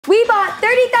We bought $30,000.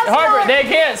 Harper, they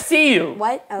can't see you.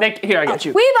 What? Oh. Here, I got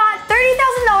you. We bought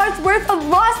 $30,000 worth of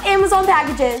lost Amazon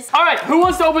packages. All right, who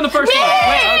wants to open the first one?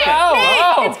 Wait,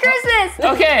 okay. Me! It's Christmas.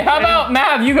 Okay, how about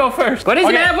Mav? You go first. What is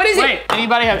it, Mav? What is it? Wait,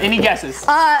 anybody have any guesses?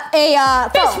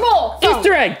 Fishbowl.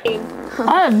 Easter egg.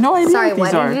 I have no idea Sorry,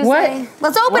 what these what are. did you say?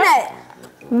 Let's open it.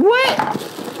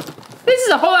 What? This is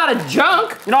a whole lot of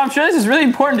junk. You know, I'm sure this is really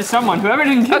important to someone. Whoever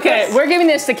didn't get this. We're giving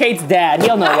this to Kate's dad.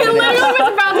 He'll know what it is. I literally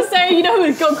was about to say, you know who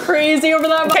would go crazy over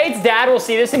that? Kate's dad will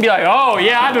see this and be like, oh,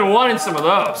 yeah, I've been wanting some of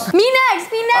those. Me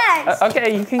next.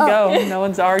 Okay, you can go. No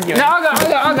one's arguing. No,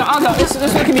 I'll go.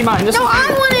 This one can be mine. No, I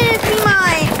wanted it to be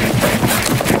mine.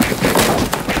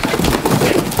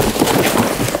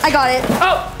 I got it.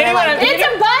 Oh, anyone? It's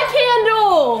a bike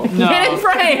handle. No. Get it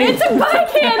framed. It's a bike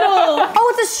handle.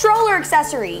 Oh, it's a stroller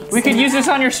accessory. We could use this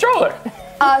on your stroller.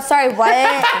 Sorry,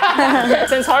 what?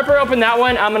 Since Harper opened that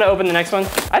one, I'm gonna open the next one.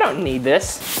 I don't need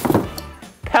this.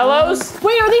 Pillows?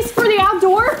 Wait, are these for the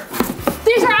outdoor?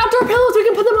 These are outdoor pillows. We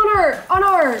can put them on our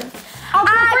outdoor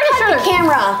furniture. The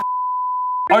camera.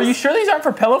 Are you sure these aren't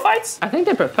for pillow fights? I think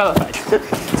they're for pillow fights.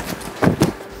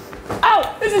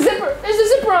 Oh, there's a zipper. There's a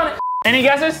zipper on it. Any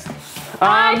guesses?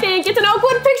 I think it's an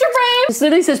Oakwood picture frame. This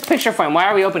literally says picture frame. Why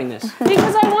are we opening this?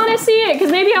 Because I want to see it,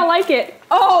 because maybe I'll like it.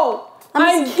 Oh,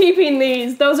 I'm keeping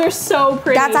these. Those are so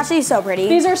pretty. That's actually so pretty.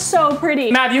 These are so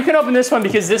pretty. Mav, you can open this one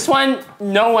because this one,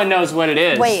 no one knows what it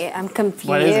is. Wait, I'm confused.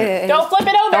 What is it? Don't flip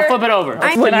it over. Don't flip it over.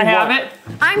 Can I have it?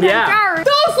 I'm concerned.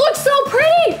 Those look so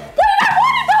pretty. Wait, I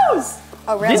wanted those.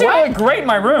 Oh, really? These are really great in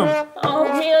my room. Oh,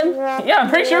 man. Yeah, I'm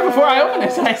pretty sure before I open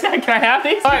this, I said, can I have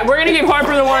these? All right, we're gonna give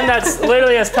Harper the one that's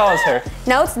literally as tall as her.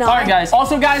 No, it's not. All right, guys.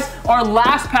 Also, guys, our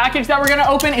last package that we're gonna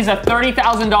open is a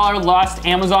 $30,000 lost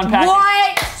Amazon package.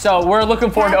 What? So we're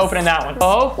looking forward to opening that one.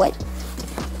 Oh. What?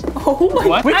 Oh, my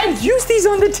What? We can use these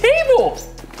on the table.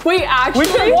 Wait, actually?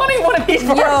 We've been wanting one of these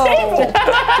for our table.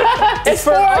 It's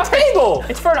for our table.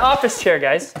 It's for an office chair,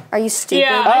 guys. Are you stupid?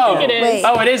 Yeah, I think it is. Wait.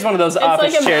 Oh, it is one of those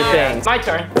office like a chair mat. things. My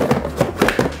turn.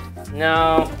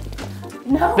 No.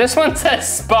 This one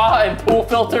says spa and pool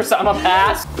filter, so I'm gonna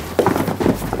pass.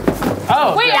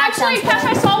 Oh. Wait, actually, Cash,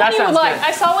 I saw one you would like. good.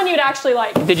 I saw one you'd actually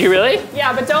like. Did you really?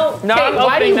 Yeah, but don't. No. Okay,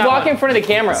 Why do you walk in front of the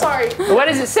camera? Sorry. What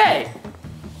does it say?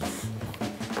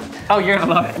 Oh, you're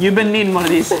gonna love it. You've been needing one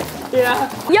of these.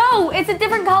 Yeah. Yo, it's a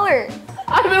different color.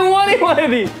 I've been wanting one of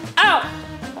these. Ow.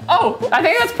 Oh, I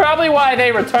think that's probably why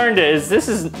they returned it. This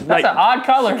is like an odd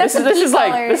color. That's this is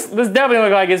like this definitely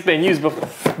looks like it's been used before.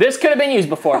 This could have been used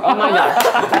before. Oh my gosh.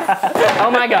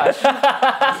 Oh my gosh.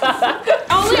 I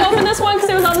only opened this one because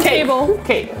it was on the table.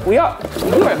 Kate, you are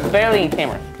barely in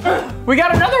camera. We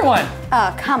got another one.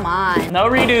 Oh, come on. No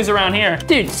redos around here.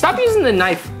 Dude, stop using the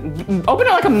knife. Open it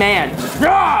like a man.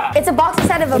 It's a box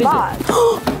inside of a box.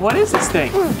 What is this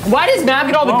thing? Why does Mav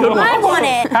get all the good ones? I want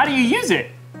it. How do you use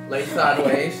it? Lay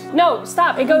sideways. No,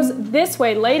 stop. It goes this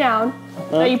way. Lay down.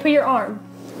 Now you put your arm,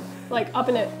 like, up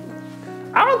in it.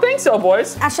 I don't think so,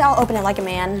 boys. Actually, I'll open it like a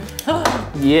man.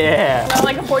 Yeah. Not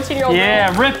like a 14-year-old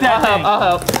Yeah, rip that thing. I'll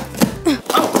help.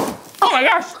 Oh my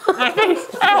gosh. My face.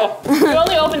 Ow. You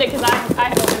only opened it because I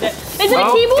had opened it. Is it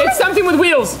a keyboard? It's something with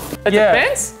wheels. It's a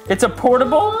fence? It's a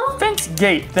portable fence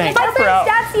gate thing. My friend,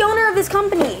 that's the owner of this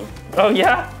company. Oh,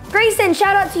 yeah? Grayson,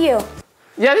 shout out to you.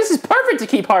 Yeah, this is perfect to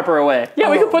keep Harper away. Yeah,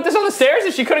 we could put this on the stairs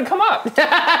and she couldn't come up.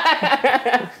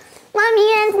 Let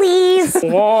me in, please.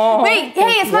 Whoa. Wait,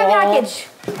 hey, it's my package.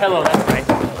 Hello, that's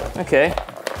nice. Okay.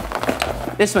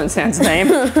 This one sounds lame.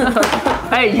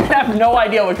 Hey, you have no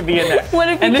idea what could be in there. What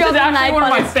if you and this drop is a actually knife one of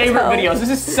on my his favorite toe? videos. This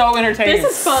is so entertaining.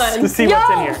 This is fun. To see what's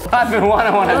in here. I've been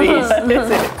wanting one of these. What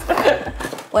is it?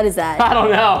 What is that? I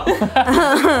don't know.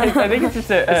 I think it's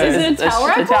just a Is it a towel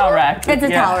rack? A towel rack. It's a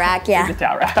towel rack, yeah. It's a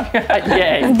towel rack.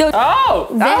 Yay. Oh,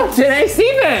 it's an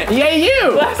AC vent. Yay,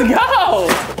 you. Let's go. All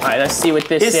right, let's see what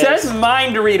this is. It says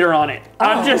mind reader on it.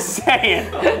 I'm just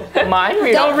saying. Mind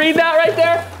reader. Don't read that right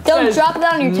there. Don't drop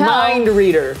that on your toe. Mind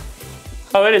reader.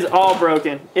 Oh, it is all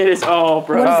broken. It is all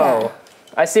broken. What is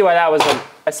that? I see why that was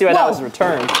that was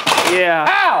returned. Yeah.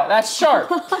 Ow, that's sharp.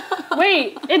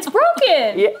 Wait, it's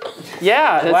broken.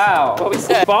 Yeah. Wow. What we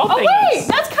said. Ball Oh wait,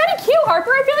 that's kind of cute, Harper.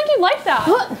 I feel like you'd like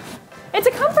that. It's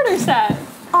a comforter set.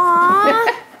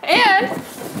 Aww. and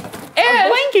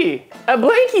a blankie. A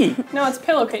blankie. No, it's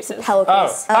pillowcases.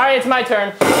 Pillowcase. Oh. All right, it's my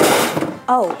turn.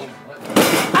 Oh.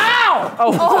 Ow!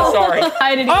 Oh, sorry.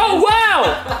 Oh wow!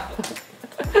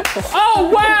 Oh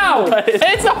wow!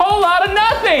 It's a whole lot of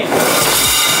nothing.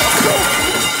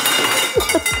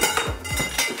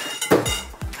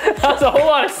 That's a whole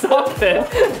lot of something.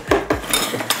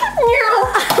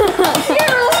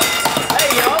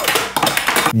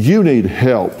 You need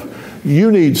help.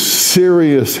 You need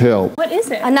serious help. What is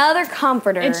it? Another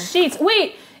comforter. It's sheets.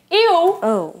 Wait, ew.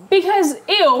 Oh. Because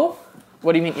ew.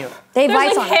 What do you mean ew? They have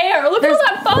There's lice like on hair. Look at all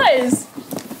that fuzz.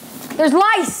 There's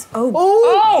lice. Oh.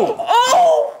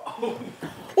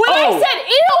 When I said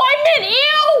ew, I meant ew.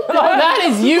 Oh, that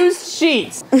is used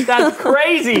sheets. That's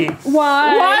crazy.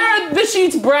 Why? Why are the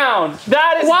sheets brown?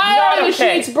 That is Why not are the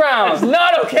okay. sheets brown? That's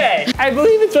not okay. I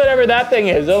believe it's whatever that thing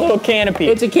is, a little canopy.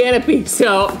 It's a canopy,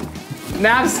 so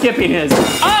now I'm skipping this.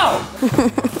 Oh!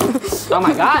 Oh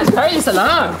my God, hurry this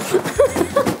along.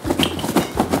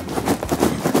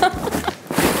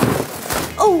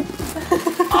 Oh.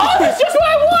 Oh, that's just what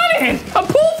I wanted! A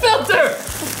pool filter!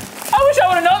 I wish I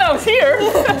would have known that was here.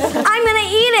 I'm gonna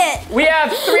eat it. We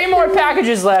have 3 more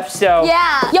packages left, so.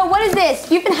 Yeah. Yo, what is this?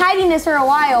 You've been hiding this for a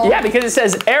while. Yeah, because it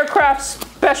says Aircraft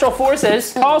Special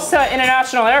Forces, Tulsa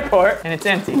International Airport, and it's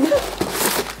empty.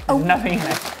 There's nothing in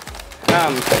it.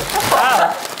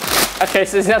 Okay,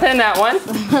 so there's nothing in that one.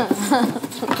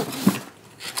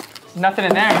 Nothing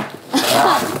in there.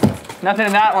 Nothing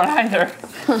in that one either.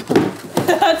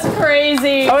 That's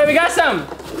crazy. Oh wait, we got some.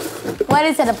 What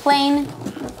is it? A plane?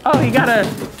 Oh, he got a.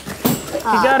 He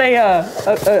got a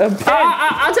pen.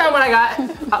 I'll tell him what I got.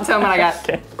 I'll tell him what I got.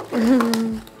 Okay.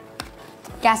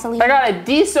 Gasoline. I got a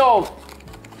diesel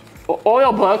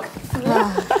oil book.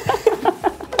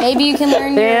 Maybe you can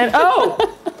learn. And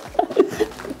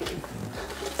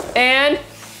and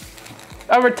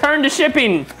a return to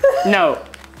shipping note.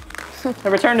 A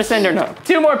return to sender note.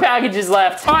 2 more packages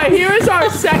left. All right, here is our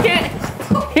second.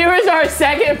 Here is our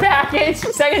second package,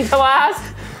 second to last.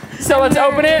 So let's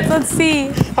open it. Let's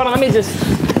see. Hold on, let me just.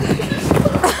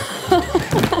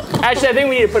 Actually, I think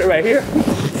we need to put it right here.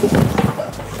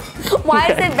 Why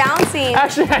is it bouncing?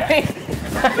 Actually, I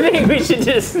think we should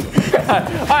just. All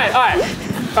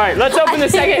right. Let's open the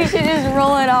second. We should just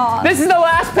roll it off. This is the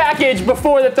last package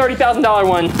before the $30,000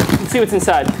 one. Let's see what's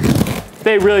inside.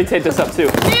 They really taped this up too.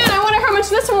 Man, I wonder how much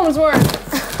this one was worth.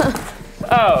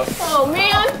 Oh. Oh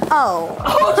man. Oh.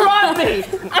 Who dropped me?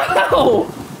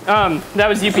 Ow. That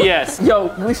was UPS. Yo,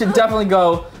 we should definitely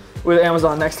go with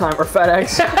Amazon next time or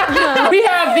FedEx. We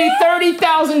have the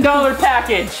 $30,000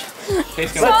 package.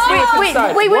 Let's see what's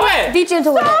inside. Wait. What? Be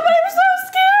gentle with it. I'm so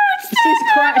scared. She's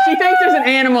crying. She thinks there's an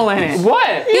animal in it.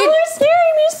 What? You are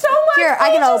scaring me so much. Here,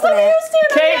 I can open it.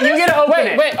 Kate, you get to open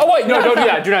it. Wait, oh wait, No, don't do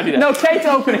that. Do not do that. no, Kate's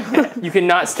opening it. You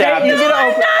cannot stab You this. get to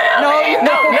open it. No,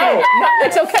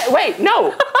 it's okay. Wait,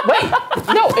 no,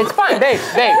 it's fine, babe.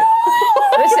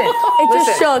 Listen. It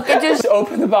just shook. It just.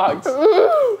 Open the box.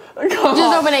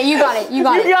 Just open it. You got it. You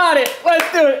got You it. got it.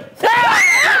 Let's do it.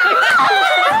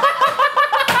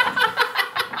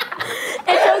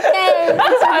 It's okay.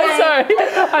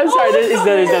 I'm sorry.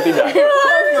 There's nothing bad.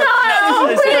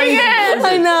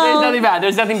 I know.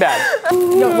 There's nothing bad.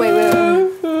 No, wait.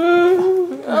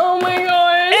 Oh my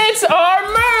god. It's our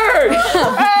merch!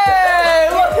 Hey,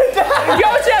 look at that! Go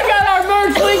check out our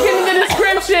merch, link in the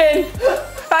description.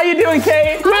 How you doing,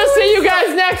 Kate? We'll see you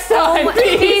guys next time.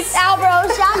 Peace.